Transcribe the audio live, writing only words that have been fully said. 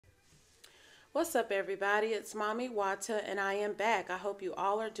What's up, everybody? It's Mami Wata, and I am back. I hope you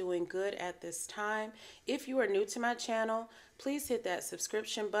all are doing good at this time. If you are new to my channel, please hit that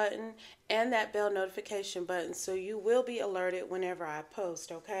subscription button and that bell notification button so you will be alerted whenever I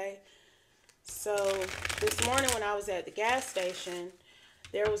post, okay? So, this morning when I was at the gas station,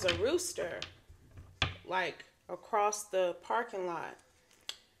 there was a rooster, like, across the parking lot,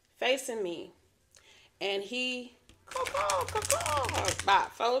 facing me. And he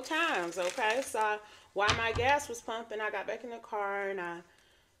about 4 times, okay? So while my gas was pumping, I got back in the car and I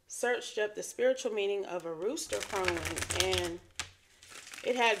searched up the spiritual meaning of a rooster crowing. And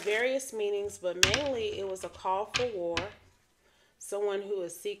it had various meanings, but mainly it was a call for war, someone who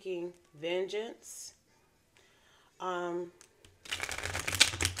is seeking vengeance, that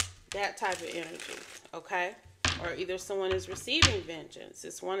type of energy, okay? Or either someone is receiving vengeance.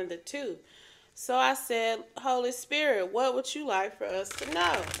 It's one of the two. So I said, Holy Spirit, what would you like for us to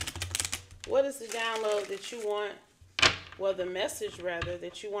know? What is the download that you want, well, the message rather,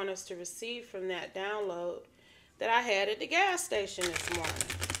 that you want us to receive from that download that I had at the gas station this morning?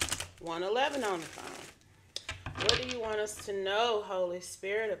 111 on the phone. What do you want us to know, Holy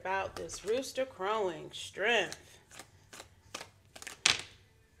Spirit, about this rooster crowing? Strength.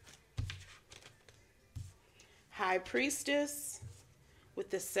 High Priestess with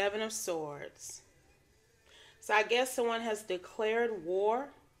the 7 of Swords. So I guess someone has declared war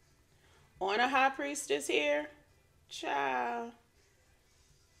on a High Priestess here. Child.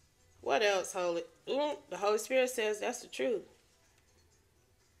 What else, Holy? The Holy Spirit says that's the truth.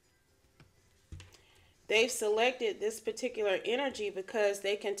 They've selected this particular energy because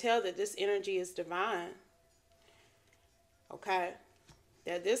they can tell that this energy is divine. Okay?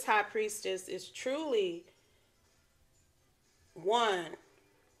 That this High Priestess is truly one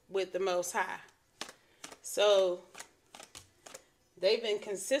with the Most High. So they've been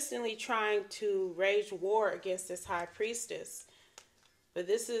consistently trying to wage war against this High Priestess. But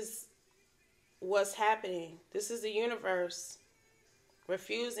this is what's happening. This is the universe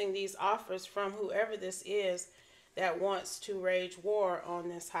refusing these offers from whoever this is that wants to wage war on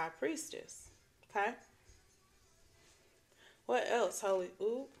this High Priestess. Okay? What else, Holy?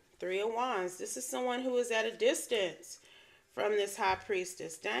 Ooh, 3 of Wands. This is someone who is at a distance from this High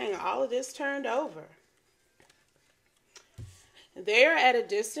Priestess. Dang, all of this turned over. They are at a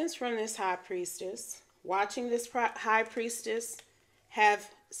distance from this High Priestess, watching this High Priestess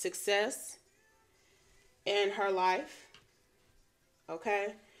have success in her life.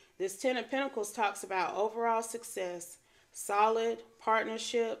 Okay? This 10 of Pentacles talks about overall success, solid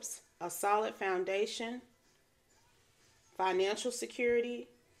partnerships, a solid foundation, financial security,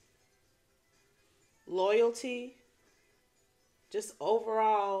 loyalty, just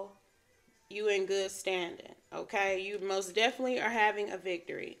overall, you in good standing, okay? You most definitely are having a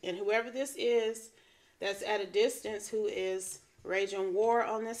victory. And whoever this is that's at a distance who is raging war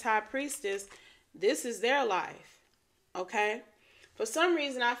on this High Priestess, this is their life, okay? For some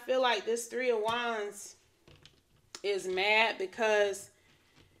reason, I feel like this 3 of Wands is mad because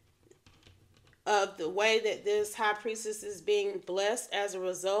of the way that this High Priestess is being blessed as a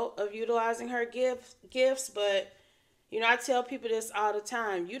result of utilizing her gifts, but you know, I tell people this all the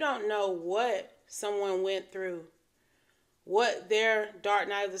time. You don't know what someone went through, what their dark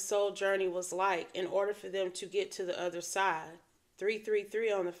night of the soul journey was like in order for them to get to the other side.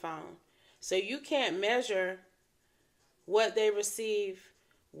 333 on the phone. So you can't measure what they receive,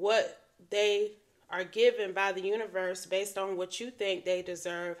 what they are given by the universe based on what you think they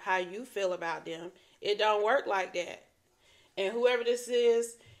deserve, how you feel about them. It don't work like that. And whoever this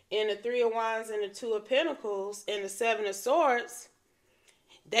is, in the 3 of Wands and the 2 of Pentacles and the 7 of Swords,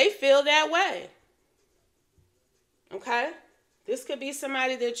 they feel that way. Okay? This could be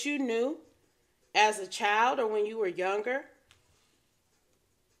somebody that you knew as a child or when you were younger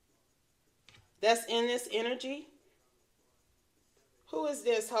that's in this energy. Who is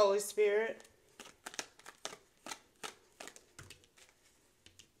this, Holy Spirit?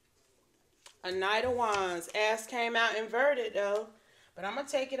 A Knight of Wands. Ass came out inverted, though. But I'm going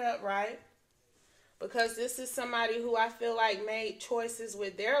to take it up right, because this is somebody who I feel like made choices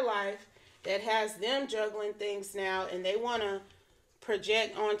with their life that has them juggling things now, and they want to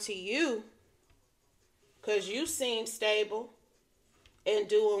project onto you because you seem stable and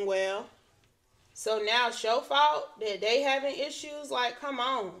doing well. So now it's your fault that they having issues? Like, come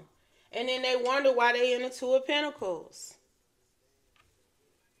on. And then they wonder why they in the 2 of Pentacles.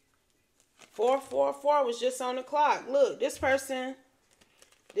 444 was just on the clock. Look, this person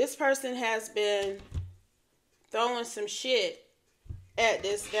has been throwing some shit at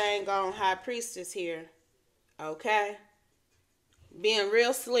this dang on High Priestess here. Okay? Being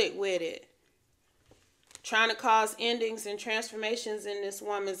real slick with it. trying to cause endings and transformations in this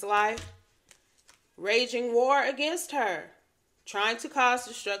woman's life, raging war against her, trying to cause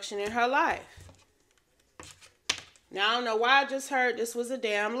destruction in her life. Now, I don't know why I just heard this was a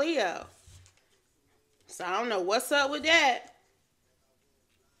damn Leo. So I don't know what's up with that.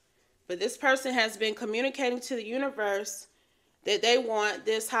 But this person has been communicating to the universe that they want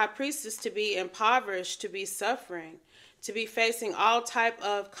this high priestess to be impoverished, to be suffering, to be facing all type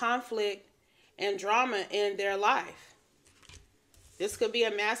of conflict and drama in their life. This could be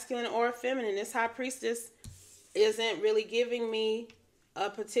a masculine or a feminine. This high priestess isn't really giving me a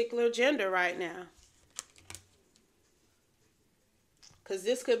particular gender right now. Because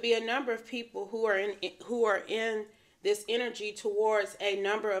this could be a number of people who are in this energy towards a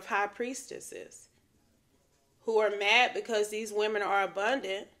number of high priestesses who are mad because these women are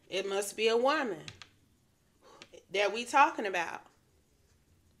abundant. It must be a woman that we talking about.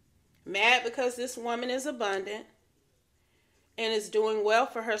 Mad because this woman is abundant and is doing well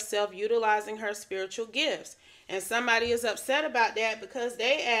for herself, utilizing her spiritual gifts. And somebody is upset about that because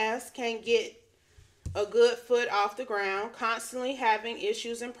they ass can't get a good foot off the ground, constantly having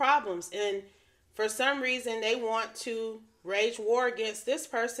issues and problems. And for some reason, they want to rage war against this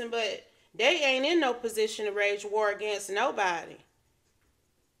person, but they ain't in no position to rage war against nobody.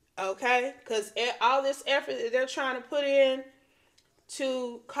 Okay? Because all this effort that they're trying to put in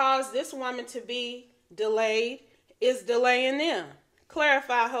to cause this woman to be delayed is delaying them.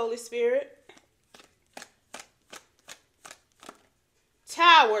 Clarify, Holy Spirit.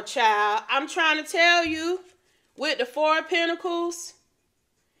 Tower, child. I'm trying to tell you, with the Four of Pentacles,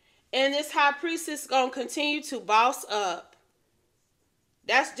 and this high priestess is going to continue to boss up.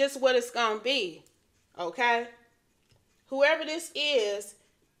 That's just what it's going to be. Okay? Whoever this is,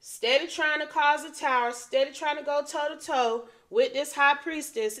 steady trying to cause a tower, steady trying to go toe-to-toe with this high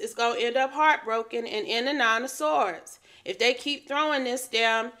priestess, is going to end up heartbroken and in the Nine of Swords. If they keep throwing this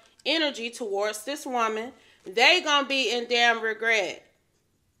damn energy towards this woman, they going to be in damn regret.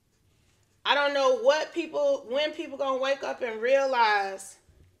 I don't know when people going to wake up and realize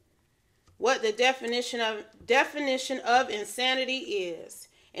what the definition of insanity is.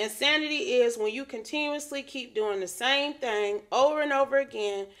 Insanity is when you continuously keep doing the same thing over and over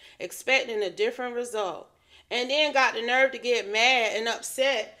again, expecting a different result. And then got the nerve to get mad and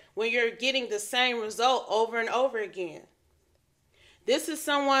upset when you're getting the same result over and over again. This is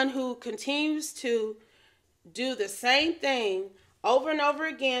someone who continues to do the same thing over and over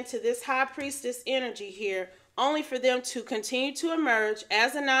again to this high priestess energy here, only for them to continue to emerge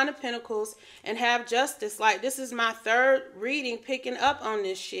as a Nine of Pentacles and have justice. Like, this is my third reading picking up on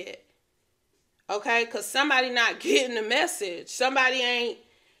this shit. Okay? Because somebody not getting the message.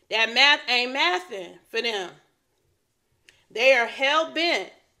 That math ain't mathing for them. They are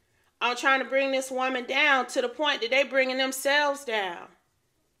hell-bent on trying to bring this woman down to the point that they bringing themselves down.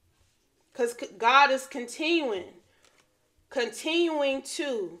 Because God is continuing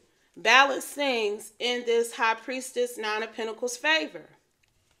to balance things in this high priestess Nine of Pentacles favor.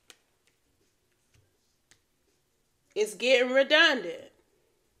 It's getting redundant.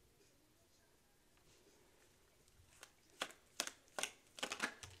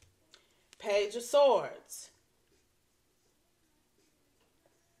 Page of Swords.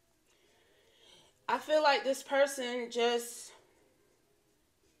 I feel like this person just,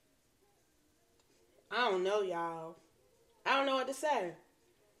 I don't know, y'all. I don't know what to say.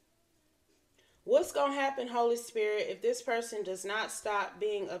 What's going to happen, Holy Spirit, if this person does not stop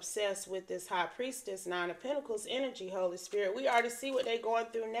being obsessed with this high priestess, Nine of Pentacles energy, Holy Spirit? We already see what they're going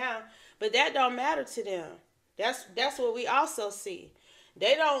through now, but that don't matter to them. That's what we also see.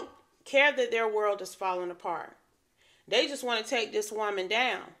 They don't care that their world is falling apart. They just want to take this woman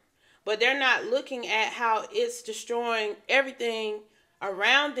down. But they're not looking at how it's destroying everything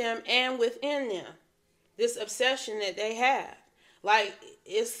around them and within them. This obsession that they have. Like,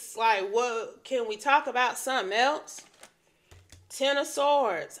 it's like, what can we talk about something else? Ten of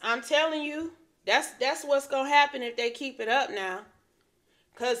Swords. I'm telling you, that's what's going to happen if they keep it up now.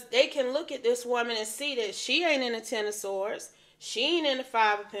 Because they can look at this woman and see that she ain't in the Ten of Swords. She ain't in the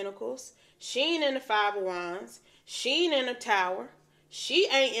Five of Pentacles. She ain't in the Five of Wands. She ain't in the Tower. She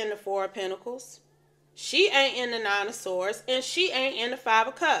ain't in the Four of Pentacles. She ain't in the Nine of Swords. And she ain't in the Five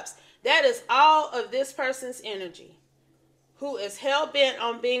of Cups. That is all of this person's energy, who is hell-bent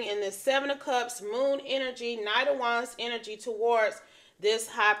on being in this Seven of Cups, Moon energy, Knight of Wands energy towards this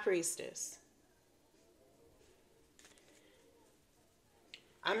high priestess.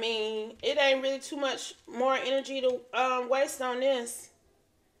 I mean, it ain't really too much more energy to waste on this.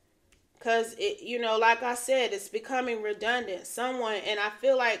 Because, like I said, it's becoming redundant. And I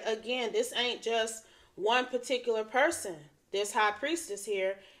feel like, again, this ain't just one particular person. This high priestess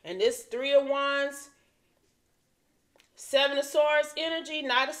here, and this Three of Wands, Seven of Swords energy,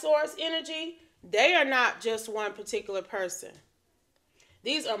 Knight of Swords energy, they are not just one particular person.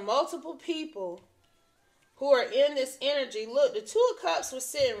 These are multiple people who are in this energy. Look, the Two of Cups was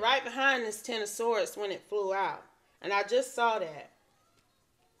sitting right behind this Ten of Swords when it flew out. And I just saw that.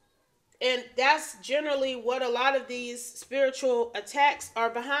 And that's generally what a lot of these spiritual attacks are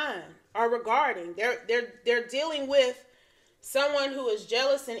behind, are regarding. They're dealing with someone who is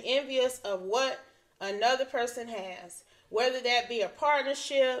jealous and envious of what another person has. Whether that be a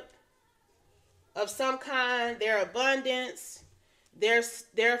partnership of some kind, their abundance,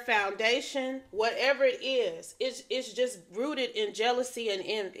 their foundation, whatever it is, it's just rooted in jealousy and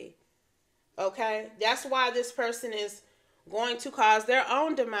envy. Okay? That's why this person is going to cause their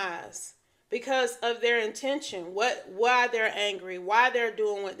own demise, because of their intention, why they're angry, why they're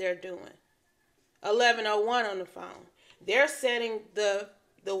doing what they're doing. 1101 on the phone. They're setting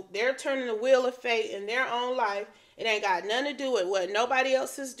they're turning the wheel of fate in their own life. It ain't got nothing to do with what nobody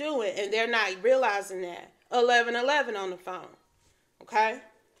else is doing, and they're not realizing that. 1111 on the phone. Okay?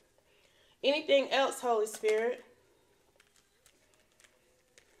 Anything else, Holy Spirit?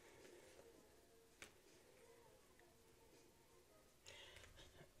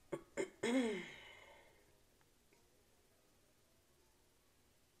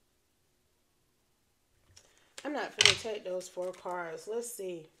 I'm not finna take those 4 cards. Let's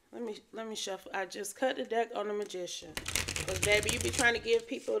see. Let me shuffle. I just cut the deck on the Magician. Because, baby, you be trying to give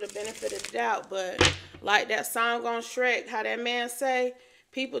people the benefit of the doubt. But like that song on Shrek, how that man say,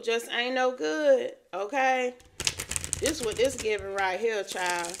 people just ain't no good. Okay? This is what this giving right here,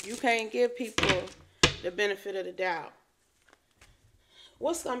 child. You can't give people the benefit of the doubt.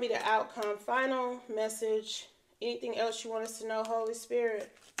 What's going to be the outcome? Final message. Anything else you want us to know, Holy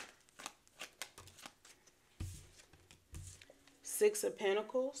Spirit? 6 of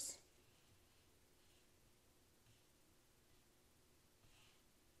Pentacles.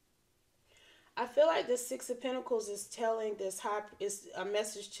 I feel like this 6 of Pentacles is telling is a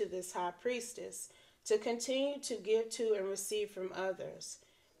message to this high priestess to continue to give to and receive from others.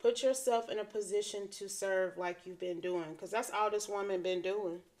 Put yourself in a position to serve like you've been doing, because that's all this woman been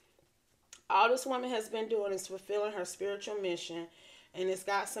doing. All this woman has been doing is fulfilling her spiritual mission, and it's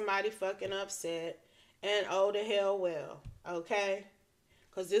got somebody fucking upset, and oh the hell well, okay?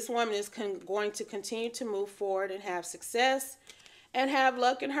 Because this woman is going to continue to move forward and have success and have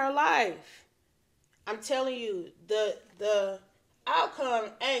luck in her life. I'm telling you, the outcome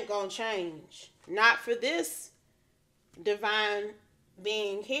ain't gonna change. Not for this divine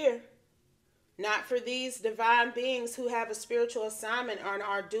being here. Not for these divine beings who have a spiritual assignment and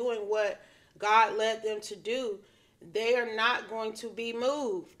are doing what God led them to do. They are not going to be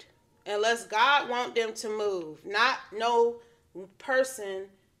moved unless God want them to move. Not no person,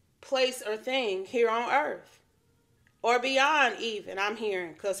 place, or thing here on earth. Or beyond even, I'm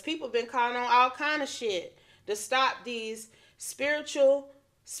hearing. Because people been calling on all kind of shit to stop these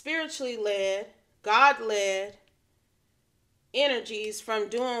spiritually led, God-led energies from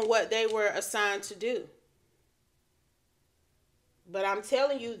doing what they were assigned to do. But I'm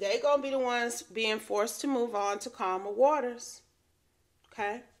telling you, they going to be the ones being forced to move on to calmer waters.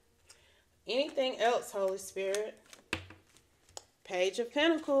 Okay? Anything else, Holy Spirit? Page of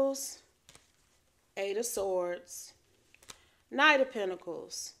Pentacles. 8 of Swords. Knight of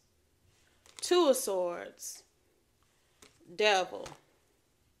Pentacles. 2 of Swords. Devil.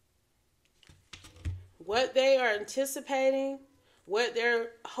 What they are anticipating, what they're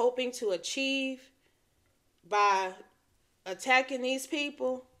hoping to achieve by attacking these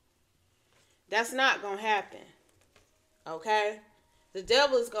people, that's not going to happen. Okay? The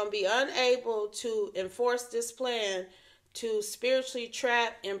devil is going to be unable to enforce this plan to spiritually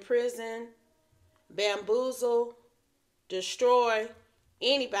trap, imprison, bamboozle, destroy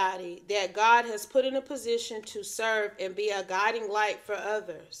anybody that God has put in a position to serve and be a guiding light for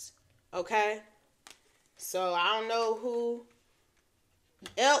others. Okay? So I don't know who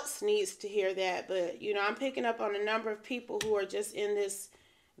else needs to hear that, but I'm picking up on a number of people who are just in this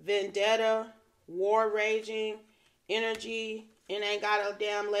vendetta, war raging energy, and ain't got a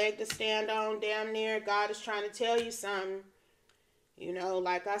damn leg to stand on damn near. God is trying to tell you something.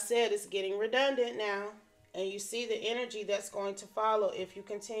 Like I said, it's getting redundant now. And you see the energy that's going to follow if you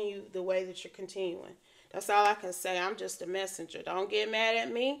continue the way that you're continuing. That's all I can say. I'm just a messenger. Don't get mad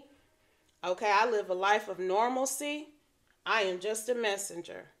at me. Okay, I live a life of normalcy. I am just a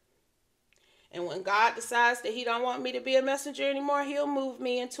messenger. And when God decides that he don't want me to be a messenger anymore, he'll move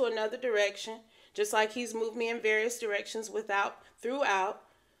me into another direction, just like he's moved me in various directions throughout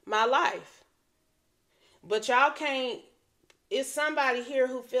my life. But y'all can't. It's somebody here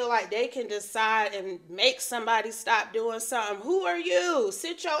who feel like they can decide and make somebody stop doing something. Who are you?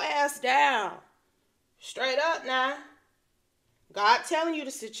 Sit your ass down. Straight up now. God telling you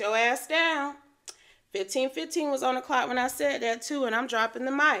to sit your ass down. 15:15 was on the clock when I said that too, and I'm dropping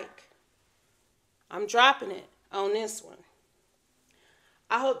the mic. I'm dropping it on this one.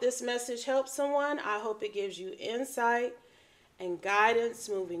 I hope this message helps someone. I hope it gives you insight and guidance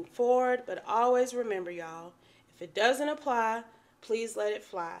moving forward. But always remember, y'all, if it doesn't apply, please let it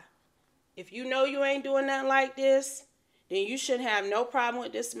fly. If you know you ain't doing nothing like this, then you shouldn't have no problem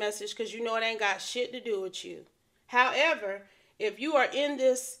with this message because you know it ain't got shit to do with you. However, if you are in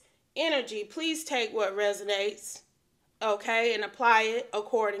this energy, please take what resonates, okay, and apply it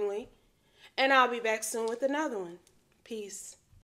accordingly. And I'll be back soon with another one. Peace.